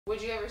Would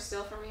you ever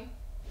steal from me?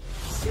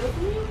 Steal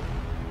from you?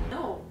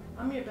 No,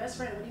 I'm your best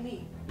friend. What do you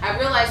mean? I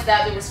realized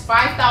that there was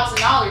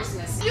 $5,000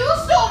 missing. You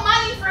stole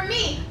money from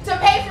me to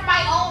pay for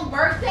my own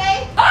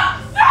birthday?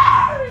 I'm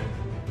sorry!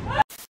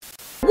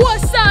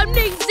 What's up,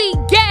 Nixie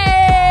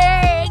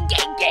gang?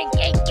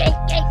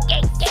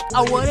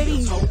 I want it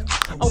easy.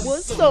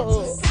 What's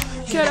up?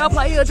 Can I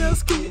play or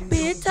just keep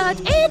it touch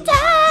and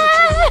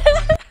tie?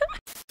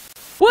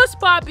 What's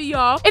poppin',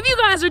 y'all? If you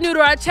guys are new to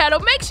our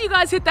channel, make sure you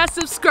guys hit that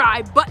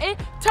subscribe button,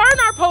 turn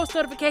our post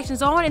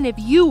notifications on, and if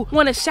you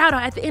want a shout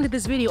out at the end of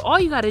this video, all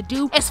you gotta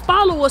do is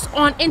follow us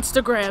on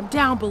Instagram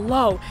down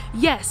below.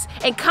 Yes,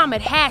 and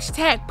comment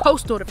hashtag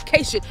post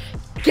notification.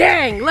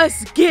 Gang,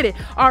 let's get it.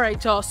 All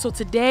right, y'all, so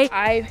today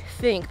I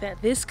think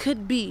that this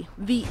could be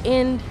the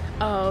end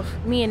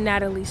of me and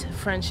Natalie's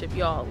friendship,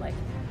 y'all. Like,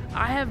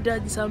 I have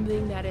done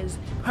something that is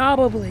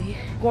probably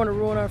going to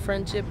ruin our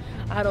friendship.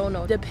 I don't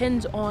know.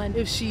 Depends on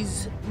if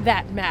she's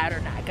that mad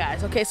or not,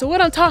 guys. Okay, so what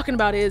I'm talking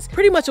about is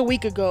pretty much a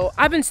week ago,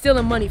 I've been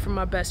stealing money from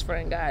my best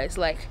friend, guys.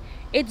 Like,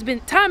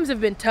 times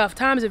have been tough,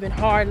 times have been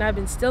hard, and I've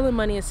been stealing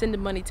money and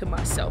sending money to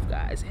myself,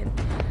 guys. And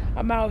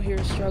I'm out here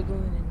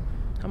struggling, and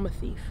I'm a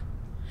thief.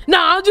 No,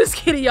 I'm just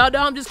kidding, y'all. No,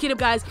 I'm just kidding,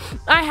 guys.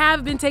 I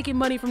have been taking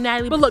money from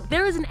Natalie, but look,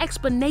 there is an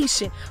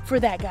explanation for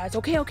that, guys.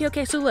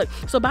 Okay. So look,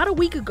 so about a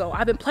week ago,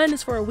 I've been planning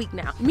this for a week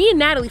now. Me and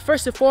Natalie,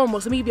 first and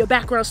foremost, let me give you a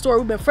background story.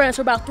 We've been friends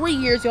for about 3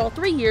 years, y'all.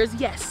 3 years,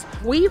 yes.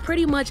 We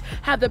pretty much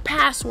have the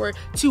password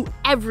to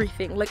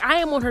everything. Like, I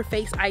am on her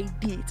Face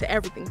ID to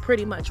everything,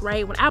 pretty much,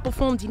 right? When Apple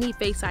phones, you need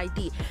Face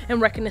ID and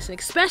recognition,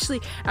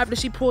 especially after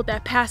she pulled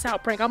that pass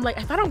out prank. I'm like,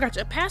 if I don't got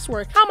your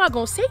password, how am I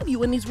gonna save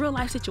you in these real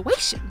life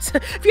situations?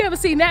 If you haven't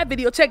seen that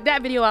video, check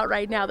that video out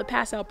right now, the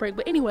pass out prank.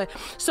 But anyway,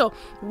 so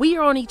we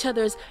are on each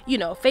other's, you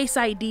know, Face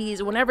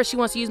IDs. Whenever she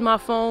wants to use my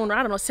phone, or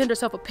I don't know, send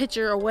herself a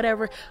picture or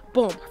whatever,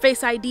 boom,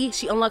 Face ID,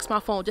 she unlocks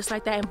my phone just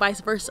like that, and vice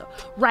versa,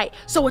 right?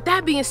 So with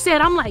that being said,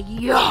 I'm like,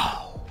 yo,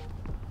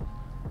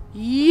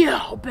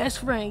 best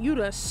friend, you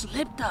done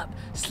slipped up,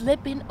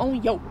 slipping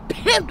on your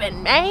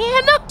pimpin',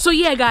 man. So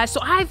yeah, guys, so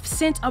I've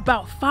sent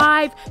about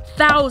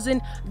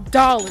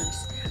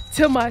 $5,000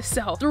 to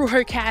myself through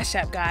her Cash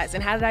App, guys.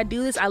 And how did I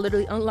do this? I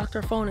literally unlocked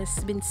her phone and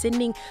been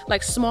sending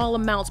like small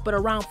amounts, but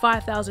around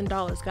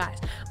 $5,000, guys.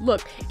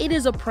 Look, it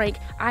is a prank.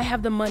 I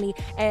have the money,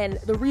 and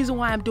the reason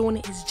why I'm doing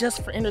it is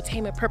just for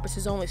entertainment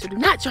purposes only. So do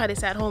not try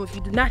this at home if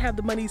you do not have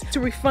the monies to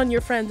refund your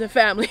friends and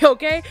family,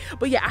 okay?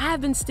 But yeah, I have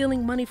been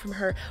stealing money from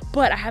her,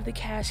 but I have the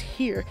cash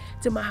here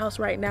to my house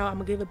right now. I'm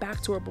gonna give it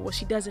back to her, but what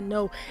she doesn't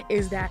know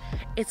is that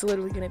it's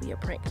literally gonna be a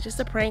prank. It's just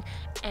a prank,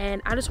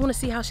 and I just wanna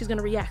see how she's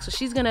gonna react. So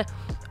she's gonna,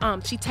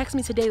 she texted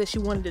me today that she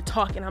wanted to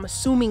talk, and I'm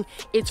assuming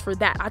it's for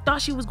that. I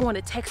thought she was going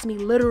to text me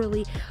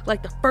literally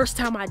like the first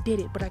time I did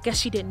it, but I guess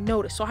she didn't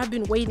notice. So I've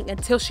been waiting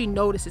until she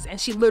notices,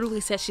 and she literally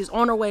said she's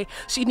on her way.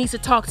 She needs to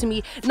talk to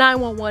me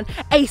 911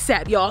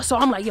 ASAP, y'all. So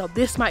I'm like, yo,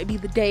 this might be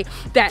the day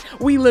that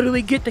we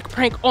literally get the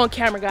prank on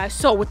camera, guys.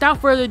 So without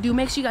further ado,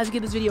 make sure you guys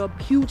give this video a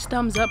huge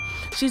thumbs up.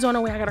 She's on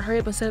her way. I gotta hurry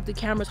up and set up the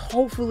cameras.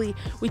 Hopefully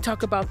we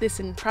talk about this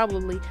and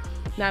probably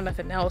not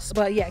nothing else,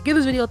 but yeah, give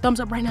this video a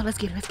thumbs up right now. Let's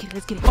get it.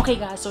 Okay,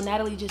 guys, so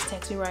Natalie just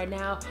texted me right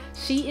now.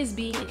 She is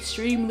being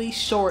extremely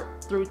short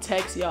through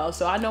text, y'all.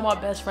 So I know my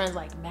best friend's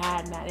like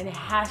mad, and it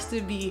has to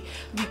be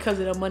because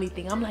of the money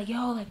thing. I'm like,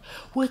 yo, like,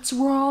 what's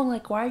wrong?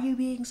 Like, why are you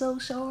being so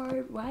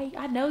short? Why?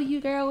 I know you,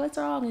 girl, what's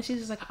wrong? And she's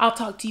just like, I'll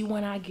talk to you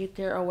when I get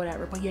there or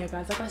whatever. But yeah,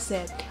 guys, like I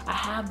said, I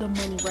have the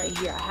money right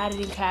here. I had it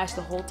in cash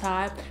the whole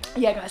time.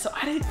 Yeah, guys, so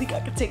I didn't think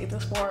I could take it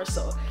this far,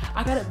 so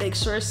I gotta make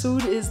sure as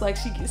soon as like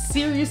she gets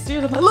serious,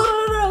 I'm like,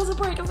 no, it was a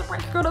prank,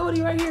 girl,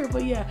 nobody right here.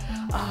 But yeah,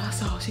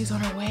 so she's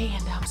on her way,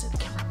 and I'm setting the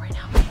camera up right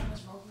now.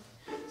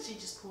 She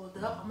just pulled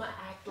up. I'm gonna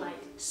act like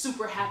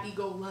super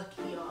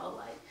happy-go-lucky, y'all.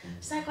 Like,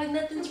 just act like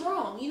nothing's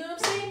wrong. You know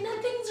what I'm saying?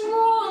 Nothing's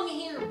wrong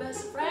here,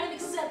 best friend,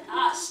 except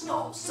I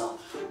stole some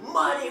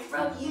money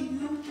from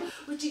you.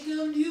 What you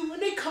gonna do when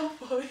they come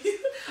for you?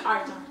 All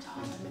right,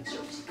 let's make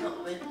sure she's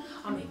coming.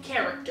 I'm in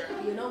character,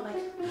 you know?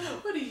 Like,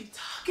 what are you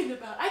talking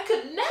about? I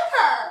could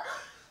never.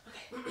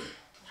 Okay. All right.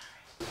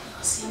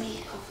 She'll see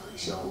me. Hopefully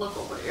she don't look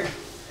over there.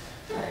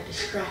 Gotta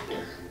distract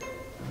her.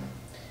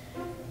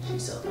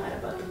 She's so mad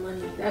about the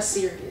money. That's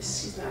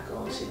serious. She's not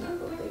gonna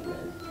think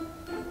nothing.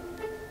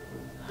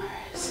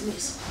 Alright, send me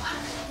some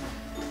water.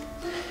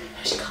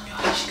 Here she come,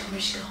 y'all. Here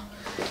she come.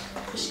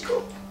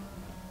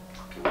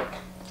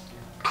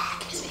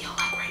 Give this video a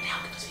like right now.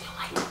 Give this video a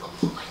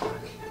like.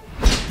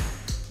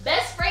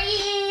 Best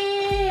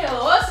friend!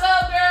 What's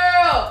up,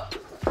 girl?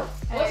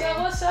 Hey.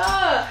 What's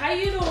up? How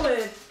you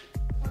doing?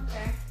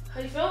 Okay. How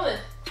you feeling?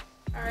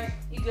 Alright,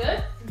 you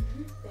good?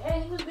 Mm-hmm.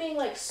 Dang, he was being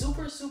like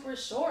super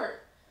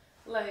short.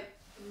 Like,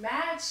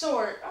 mad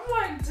short. I'm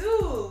like,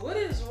 dude, what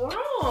is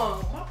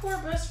wrong? My poor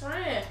best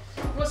friend.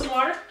 You want some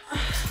water?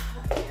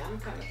 Yeah, I'm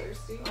kind of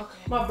thirsty.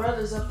 Okay. My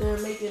brother's up there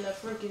making a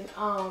freaking,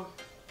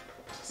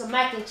 some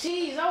mac and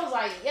cheese. I was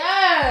like,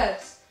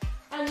 yes!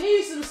 I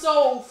need some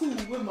soul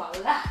food with my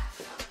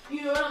life.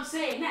 You know what I'm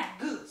saying? That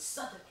good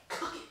Southern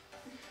cooking.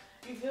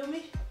 You feel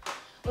me?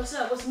 What's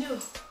up? What's new?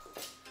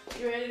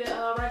 You ready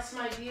to write some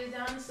ideas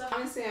down and stuff?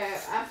 Honestly, I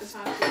have to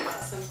talk to you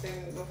about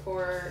something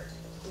before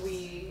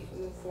we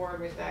move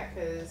forward with that,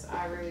 because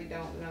I really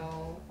don't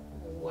know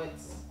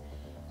what's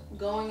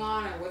going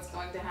on or what's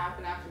going to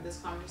happen after this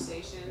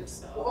conversation.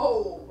 So.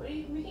 Whoa, what do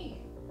you mean?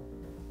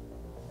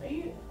 Are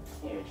you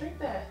here? Drink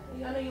that. I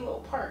know you're a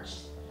little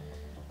parched.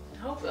 I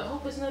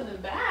hope it's nothing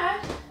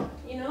bad.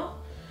 You know,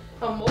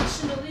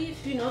 emotionally,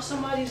 if you know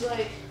somebody's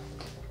like,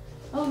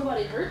 oh,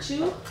 nobody hurt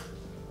you.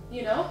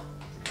 You know.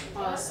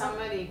 Well,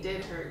 somebody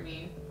did hurt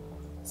me.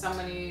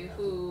 Somebody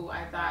who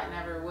I thought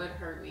never would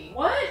hurt me.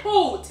 What?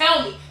 Who?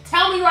 Tell me.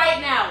 Tell me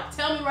right now.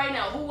 Tell me right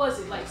now. Who was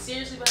it? Like,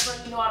 seriously, best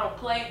friend, you know I don't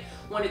play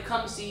when it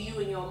comes to you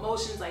and your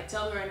emotions. Like,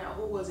 tell me right now.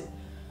 Who was it?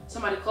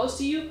 Somebody close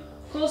to you?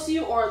 Close to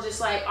you? Or just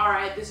like, all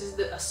right, this is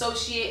the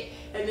associate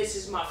and this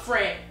is my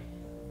friend.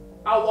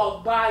 I'll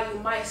walk by, you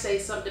might say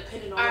something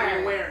depending on what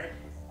you're wearing.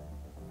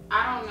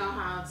 I don't know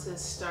how to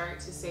start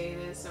to say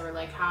this, or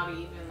like how to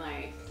even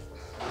like,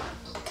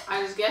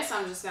 I just guess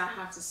I'm just gonna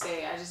have to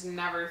say, I just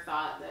never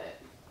thought that.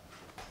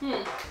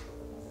 I'm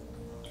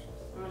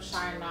gonna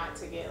try not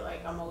to get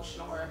like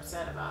emotional or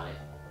upset about it.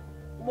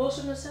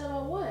 Emotional upset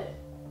about what?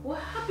 What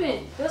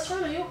happened? Best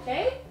friend, are you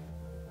okay?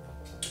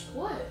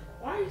 What?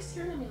 Why are you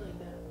staring at me like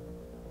that?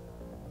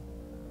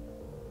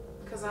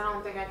 Because I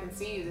don't think I can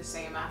see you the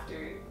same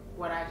after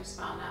what I just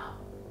found out.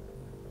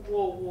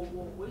 Whoa, whoa,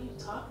 whoa, what are you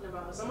talking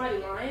about? Somebody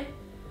lying?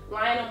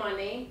 Lying on my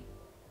name?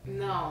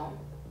 No.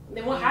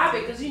 Then what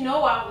happened? Because you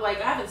know I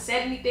haven't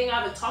said anything, I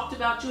haven't talked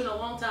about you in a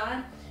long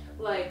time.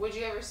 Like, would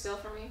you ever steal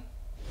from me?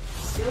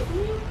 Steal from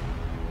you?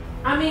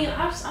 I mean,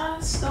 I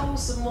stole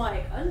some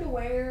like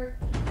underwear,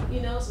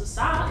 you know, some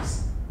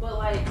socks, but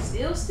like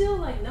still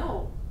like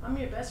no. I'm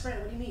your best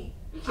friend. What do you mean?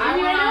 I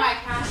went on my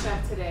Cash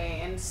App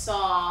today and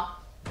saw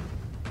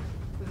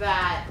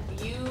that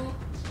you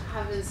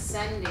have been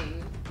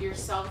sending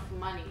yourself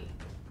money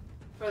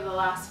for the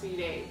last few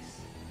days.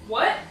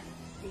 What?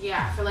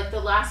 Yeah, for like the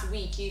last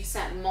week, you've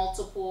sent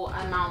multiple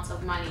amounts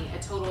of money, a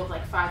total of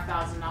like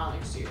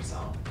 $5,000 to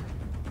yourself.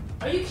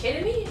 Are you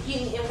kidding me?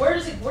 And where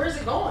is it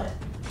going?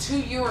 To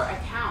your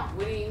account.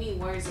 What do you mean,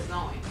 where is it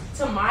going?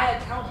 To my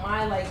account,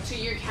 to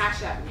your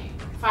Cash App name.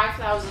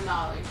 $5,000.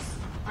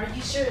 Are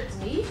you sure it's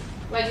me?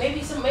 Like maybe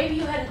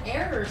you had an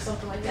error or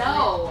something like that.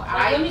 No,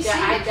 like,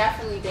 I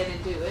definitely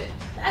didn't do it.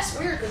 That's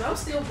weird because I'm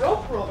still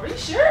broke. Are you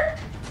sure?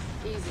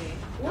 Easy.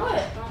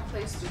 What? Don't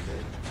play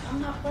stupid.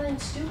 I'm not playing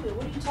stupid.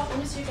 What are you talking? Let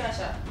me see your Cash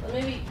App.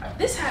 Maybe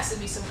this has to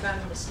be some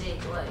kind of mistake.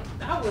 Like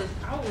I would.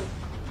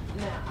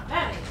 Nah,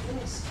 that ain't. Let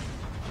me see.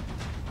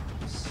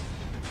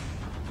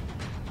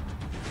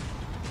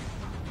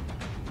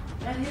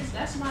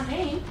 That's my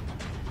name.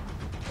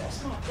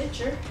 That's my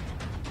picture.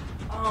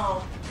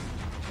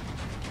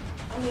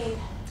 I mean,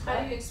 how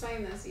do you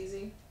explain this,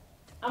 Easy?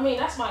 I mean,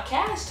 that's my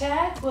cash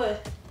tag,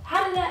 but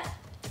how did that?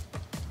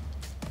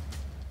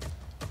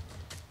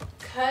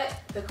 Cut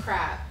the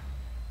crap.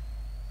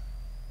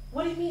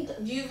 What do you mean?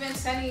 You've been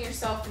sending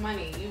yourself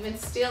money. You've been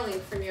stealing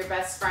from your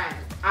best friend.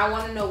 I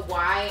want to know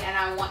why, and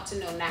I want to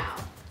know now.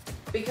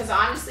 Because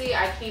honestly,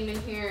 I came in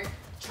here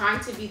trying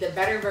to be the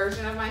better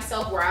version of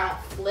myself where I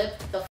don't flip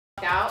the f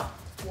out.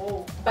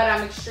 Whoa. But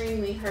I'm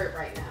extremely hurt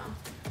right now.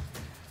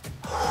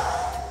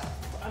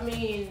 I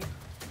mean,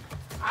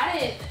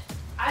 I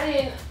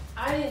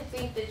didn't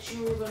think that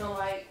you were gonna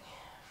like.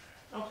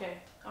 Okay,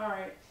 all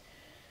right.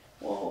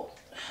 Well,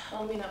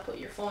 let me not put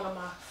your phone on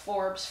my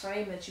Forbes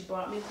frame that you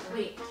bought me.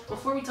 Wait,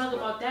 before we talk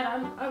about that,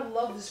 I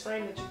love this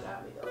frame that you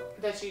got me though.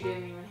 That you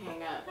didn't even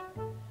hang up.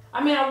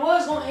 I mean, I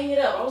was gonna hang it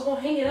up. I was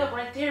gonna hang it up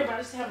right there, but I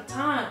just didn't have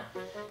time.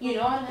 You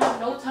know, I didn't have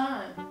no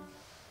time.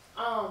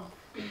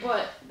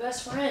 But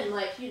best friend,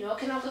 like, you know,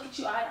 can I look at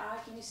you eye to eye?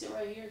 Can you sit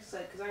right here? Cause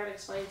I gotta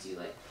explain to you,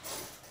 like,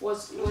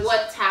 what's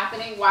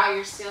happening while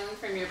you're stealing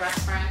from your best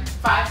friend.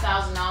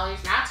 $5,000,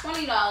 not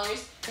 $20,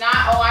 not,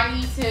 oh, I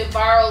need to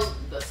borrow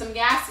some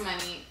gas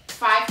money.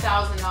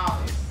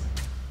 $5,000.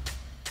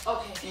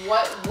 Okay.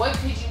 What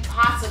could you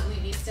possibly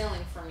be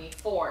stealing from me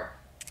for?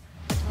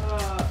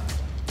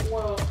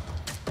 Well,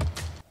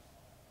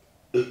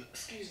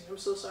 excuse me, I'm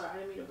so sorry, I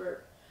didn't mean to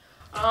burp.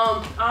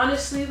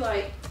 Honestly,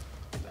 like,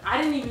 I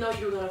didn't even know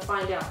you were gonna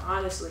find out,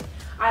 honestly.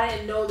 I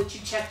didn't know that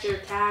you checked your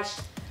cash,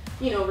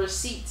 you know,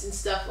 receipts and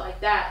stuff like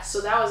that.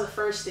 So that was the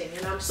first thing,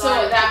 and I'm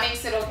sorry. So that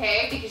makes it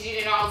okay because you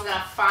didn't know I was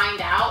gonna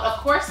find out? Of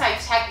course I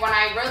checked when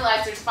I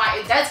realized it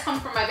does come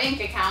from my bank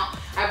account.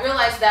 I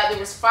realized that there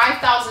was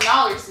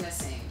 $5,000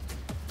 missing.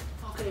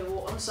 Okay,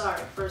 well, I'm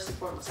sorry, first and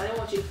foremost. I didn't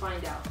want you to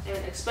find out. And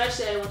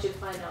especially I didn't want you to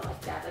find out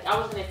like that. Like, I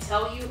was gonna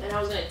tell you, and I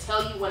was gonna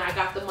tell you when I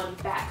got the money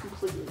back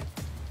completely.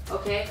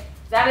 Okay?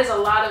 That is a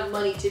lot of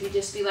money to be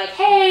like,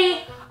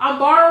 hey, I'm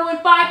borrowing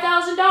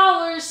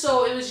 $5,000.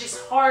 So it was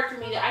just hard for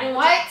me to, I didn't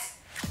want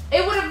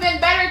It would have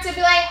been better to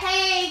be like,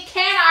 hey,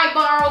 can I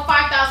borrow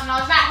 $5,000?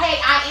 Not, hey,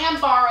 I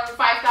am borrowing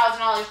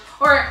 $5,000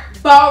 or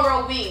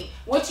borrowing.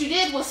 What you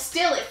did was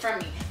steal it from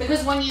me.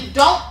 Because when you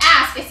don't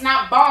ask, it's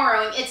not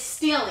borrowing, it's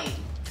stealing.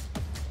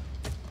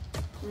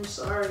 I'm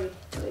sorry.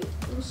 Like,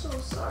 I'm so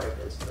sorry,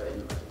 best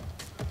friend.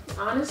 Like,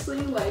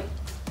 honestly, like,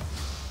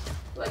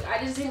 Like,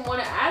 I just didn't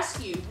want to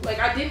ask you. Like,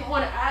 I didn't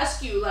want to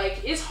ask you.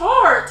 Like, it's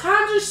hard.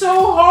 Times are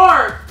so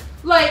hard.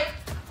 Like,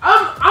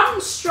 I'm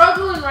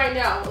struggling right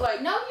now.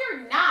 Like, no,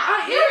 you're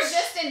not. You were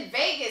just in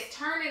Vegas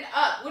turning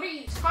up. What are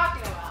you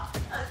talking about?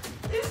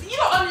 You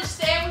don't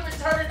understand. We were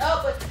turning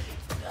up, but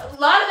a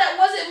lot of that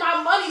wasn't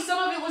my money. Some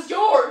of it was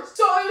yours.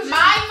 So it was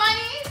my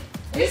money?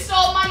 You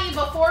stole money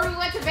before we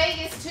went to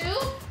Vegas too?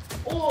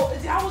 Oh,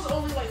 that was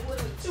only like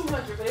literally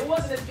 200, but it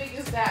wasn't as big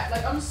as that.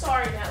 Like, I'm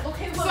sorry, Nat.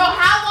 Okay, look. So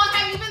how long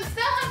have you been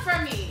stealing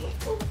from me?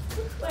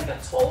 Like a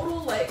total,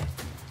 like,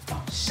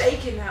 I'm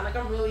shaking now. Like,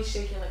 I'm really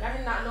shaking. Like, I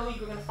did not know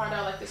you were gonna find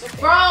out like this. Okay.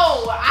 Bro,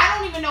 I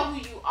don't even know who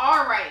you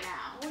are right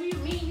now. What do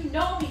you mean? You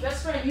know me,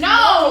 best friend. You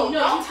know me.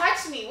 Don't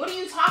touch me. What are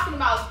you talking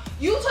about?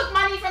 You took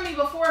money from me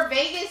before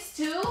Vegas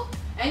too?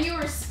 And you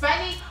were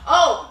spending,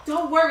 oh,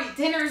 don't worry,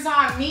 dinner's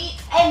on me.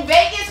 And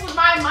Vegas was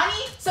my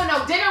money, so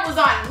no, dinner was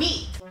on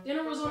me.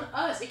 Dinner was on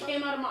us. It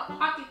came out of my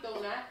pocket though,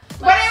 Nat. Like,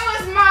 but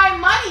it was my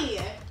money.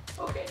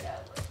 Okay,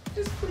 Nat.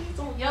 Just please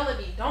don't yell at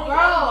me. Don't bro,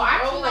 yell at me, I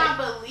bro. cannot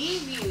like,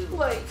 believe you.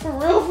 Like, for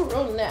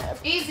real, Nat.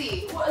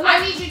 Easy. What,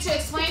 I need you to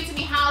explain to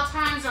me how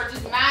times are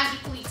just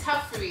magically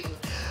tough for you.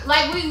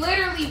 Like, we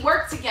literally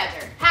work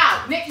together.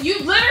 How? You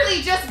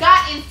literally just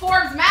got in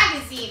Forbes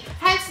magazine.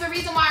 Hence the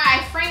reason why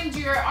I framed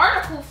your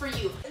article for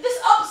you. This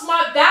ups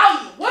my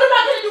value. What am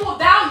I gonna do with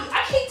value?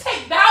 I can't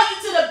take value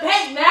to the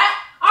bank, Nat.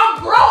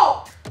 I'm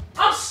broke.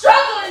 I'm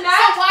struggling, Nat.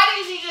 So why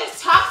didn't you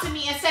just talk to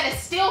me instead of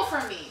steal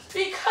from me?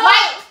 Because.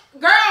 Like,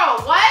 girl,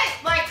 what?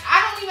 Like,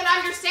 I don't even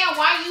understand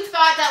why you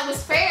thought that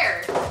was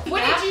fair.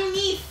 What did you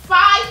need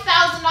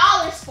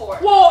 $5,000 for?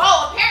 Whoa.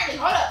 Oh, apparently,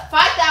 hold up.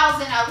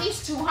 $5,000, at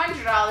least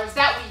 $200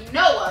 that we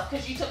know of,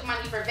 because you took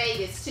money for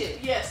Vegas too.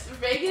 Yes, for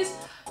Vegas.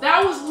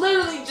 That was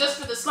literally just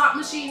for the slot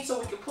machine so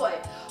we could play.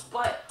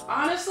 But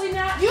honestly,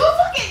 Nat, you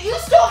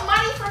stole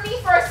money from me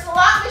for a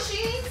slot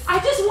machine? I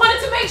just wanted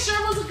to make sure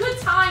it was a good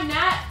time,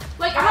 Nat.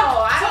 Like, I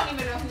don't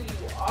even know who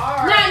you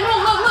are. Nat, no,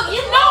 look,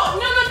 you know,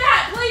 no,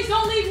 Nat, please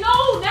don't leave.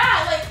 No,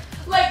 Nat,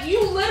 like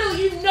you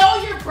literally, you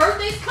know your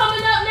birthday's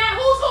coming up, Nat.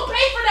 Who's gonna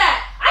pay for that?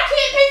 I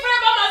can't pay for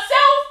that by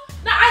myself.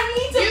 Now I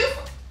need to. You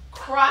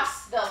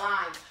crossed the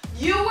line.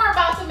 You were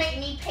about to make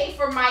me pay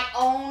for my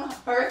own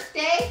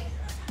birthday?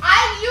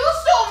 You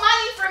stole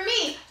money from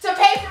me to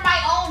pay for my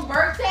own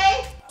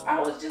birthday? I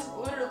was just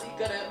literally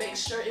gonna make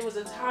sure it was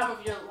a time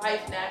of your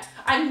life, Nat.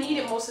 I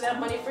needed most of that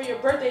money for your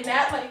birthday,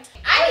 Nat. Like,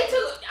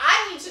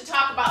 I need to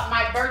talk about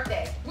my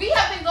birthday. We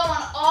have been going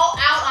all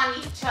out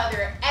on each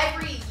other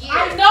every year.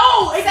 I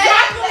know,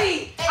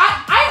 exactly.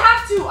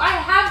 I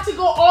have to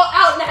go all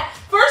out, Nat.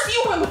 First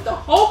you went with the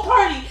whole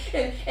party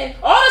and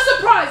all the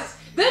surprises.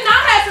 Then I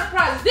had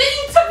surprises. Then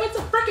you took me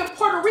to freaking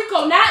Puerto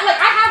Rico, Nat. Like,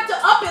 I have to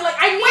up it. Like,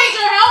 I need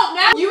your help,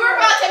 Nat. You were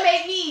about to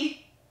make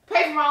me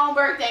pay for my own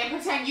birthday and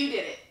pretend you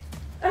did it.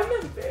 I'm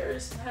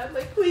embarrassed, Nat.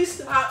 Like, please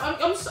stop. I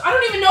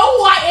don't even know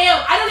who I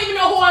am. I don't even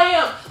know who I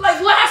am. Like,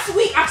 last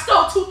week, I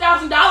stole $2,000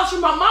 from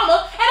my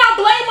mama, and I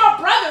blame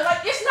my brother.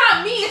 Like, it's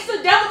not me. It's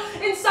the devil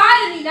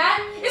inside of me,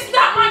 Nat. It's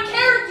not my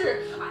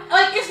character.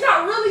 Like, it's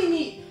not really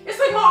me. It's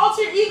like my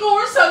alter ego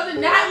or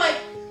something, Nat. Like,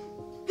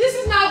 this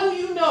is not who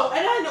you know.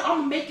 And I know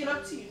I'm gonna make it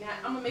up to you,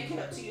 Nat. I'm gonna make it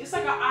up to you. It's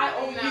like I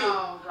owe you.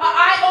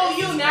 I owe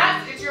you,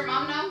 Nat. Did your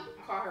mom know?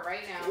 Call her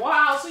right now.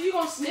 Wow, so you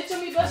gonna snitch on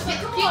me, best friend?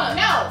 Come on.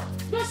 No.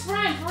 Best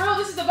friend, for real,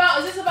 is this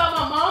about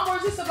my mom or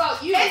is this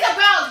about you? It's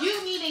about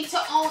you needing to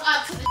own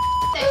up to the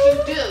that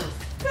you do.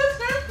 Best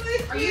friend,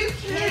 please. Are you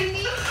kidding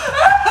me?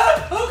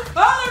 Oh,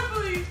 call her,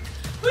 please.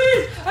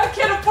 Please, I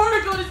can't afford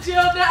to go to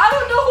jail now. I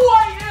don't know who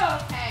I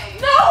am. Hey.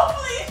 No,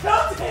 please,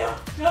 don't tell.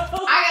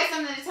 No. I got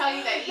something to tell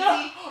you that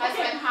Easy has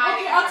been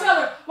hiding. Okay, I'll tell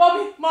her.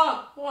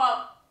 Mom.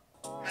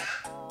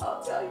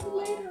 I'll tell you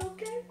later,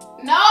 okay?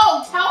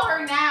 No, tell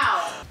her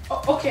now.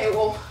 Okay,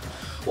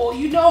 well,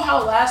 you know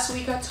how last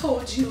week I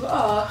told you,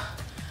 that,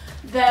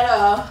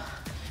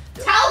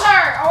 Tell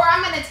her, or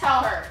I'm gonna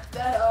tell her.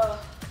 That,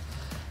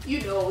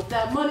 you know,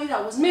 that money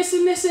that was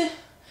missing,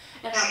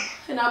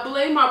 and I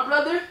blame my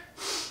brother.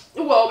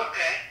 Well,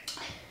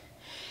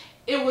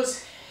 it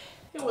was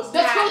the Nat.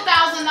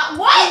 $2,000.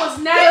 What? It was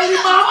Natalie,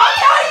 Mom. I'll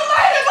tell you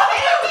later.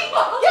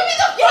 Give me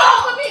the Get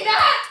off of me,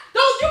 Nat.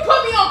 Don't you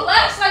put me on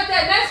blast like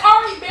that. That's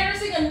already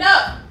embarrassing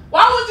enough.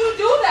 Why would you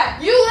do that?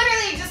 You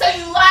literally just said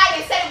you lied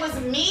and said it was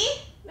me?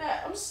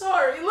 Nat, I'm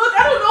sorry. Look,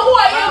 I don't know who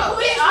I am.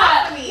 Bro, Please, get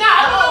off Nat. me. Nat,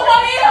 I don't know who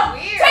I am.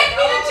 Weird, Take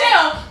me to bro.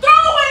 jail.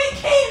 Throw away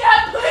the key,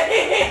 Nat,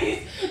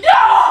 please.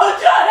 Don't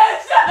do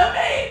this to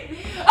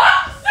me.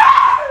 I'm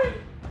sorry.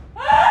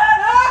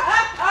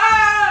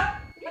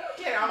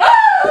 Get on.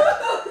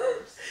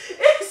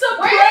 It's a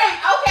prank.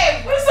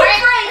 Okay, It's a prank.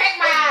 Break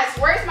my ass.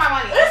 Where's my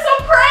money? It's a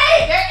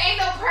prank. There ain't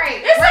no prank.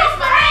 It's Where's a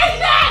my prank,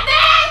 money?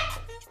 Nat.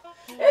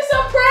 It's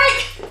a prank.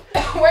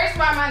 Where's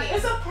my money?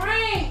 It's a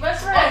prank,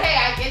 best friend. Okay,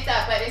 I get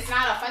that, but it's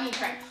not a funny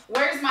prank.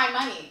 Where's my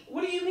money?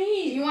 What do you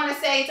mean? You want to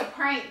say it's a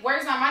prank?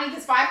 Where's my money?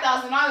 Because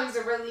 $5,000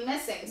 are really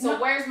missing. So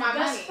where's my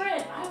money? Best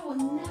friend, I will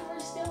never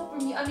steal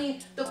from you. I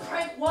mean, the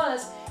prank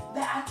was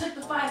that I took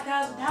the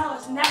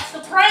 $5,000, and that's the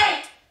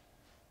prank.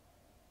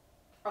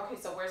 Okay,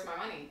 so where's my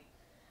money?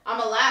 I'm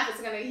gonna laugh.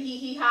 It's gonna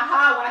hee ha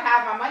ha when I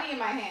have my money in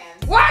my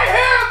hands. Right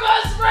here,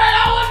 best friend.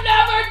 I would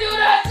never do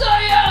that to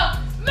you.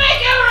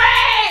 Make it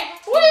rain.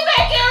 We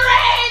make it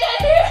rain in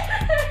here.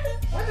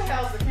 Where the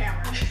hell's the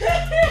camera?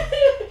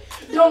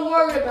 Don't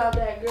worry about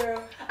that,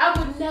 girl. I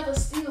would never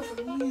steal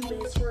from you,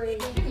 best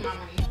friend. Give me my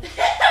money.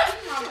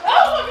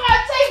 Oh my God,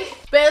 take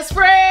it. Best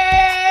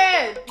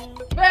friend.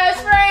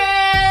 Best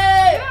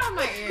friend. Get out of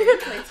my ear. You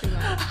play too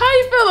much. How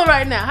you feeling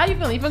right now? How you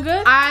feeling? You feel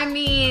good? I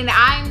mean,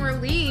 I'm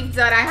relieved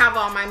that I have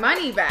all my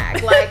money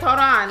back. Like, hold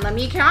on, let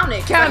me count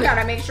it. I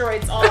gotta make sure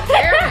it's all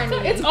there,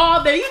 honey. It's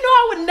all there. You know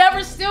I would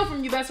never steal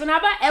from you, best friend.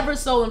 Have I ever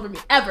stolen from you?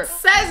 Ever.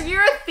 Says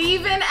you're a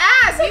thieving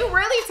ass. You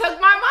really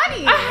took my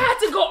money. I had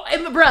to go,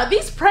 and bruh,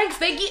 these pranks,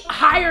 they get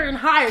higher and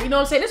higher. You know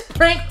what I'm saying? This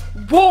prank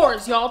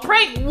wars, y'all.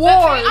 Prank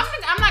wars.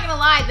 I'm not gonna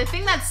lie. The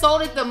thing that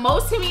sold it the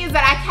most to me is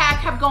that I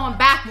kept going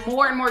back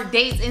more and more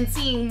dates and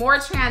seeing more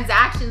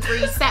transactions where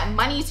you sent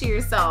money to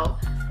yourself.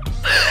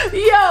 Yo,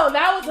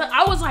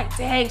 I was like,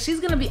 dang, she's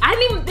gonna be, I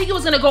didn't even think it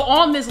was gonna go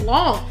on this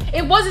long.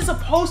 It wasn't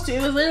supposed to.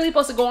 It was literally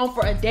supposed to go on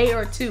for a day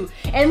or two.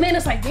 And then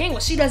it's like, dang, well,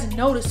 she doesn't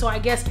notice, so I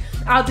guess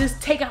I'll just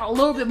take out a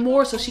little bit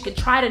more so she can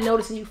try to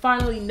notice, and you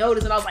finally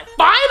notice. And I was like,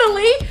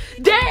 finally?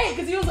 Dang,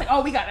 because he was like,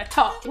 oh, we gotta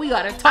talk. We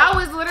gotta talk. I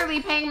was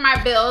literally paying my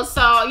bills,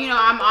 so, you know,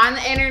 I'm on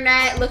the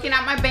internet looking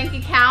at my bank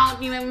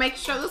account, you know, making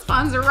sure those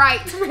funds are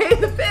right to pay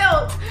the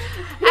bills.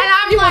 And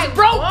I'm like,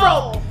 broke.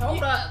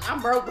 Hold up,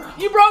 I'm broke.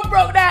 You broke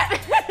that.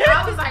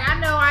 I was like, I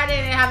know I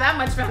didn't have that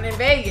much fun in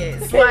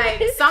Vegas.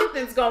 Like,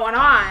 something's going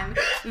on.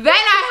 Then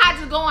I had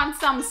to go on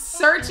some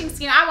searching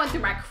scheme. I went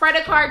through my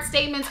credit card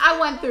statements. I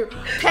went through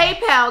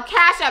PayPal,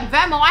 Cash App,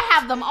 Venmo. I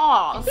have them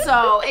all.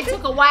 So it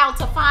took a while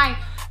to find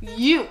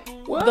you,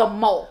 the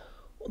mole.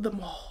 The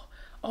mole.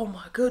 Oh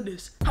my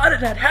goodness. How did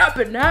that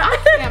happen now? I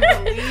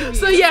can't believe you.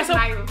 So yeah, it's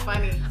not even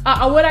funny.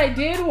 What I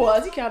did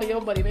was, you counted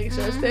your money, making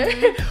sure it's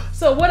there.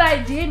 So what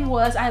I did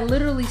was I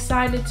literally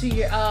signed into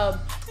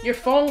your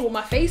phone with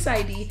my Face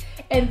ID,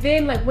 and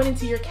then like went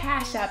into your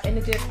Cash App, and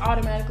it just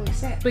automatically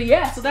sent. But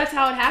yeah, so that's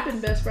how it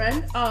happened, best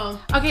friend.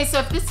 Okay, so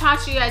if this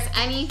taught you guys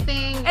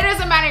anything, it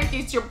doesn't matter if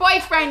it's your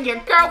boyfriend, your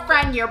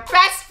girlfriend, your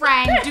best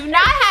friend. Do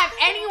not have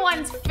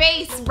anyone's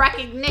face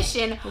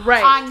recognition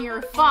on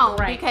your phone,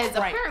 because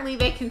apparently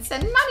they can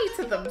send money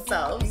to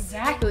themselves.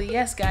 Exactly,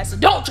 yes, guys. So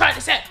don't try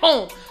this at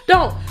home.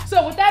 Don't.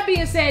 So with that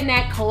being said,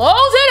 Nat, close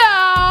it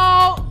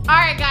out. All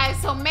right,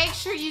 guys. So make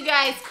sure you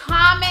guys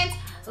comment,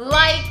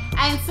 like,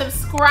 and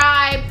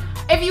subscribe.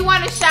 If you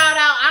want a shout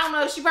out, I don't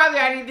know, she probably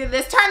already did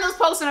this. Turn those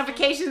post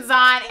notifications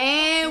on,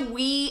 and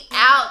we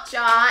out,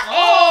 y'all.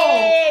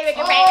 Hey, make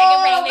it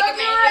rain, make it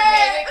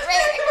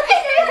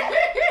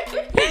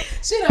rain.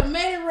 Should have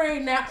made it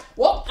rain now.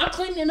 Well, I'm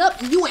cleaning it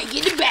up, and you ain't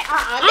getting it back.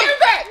 Give it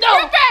back. No.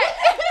 Give it back.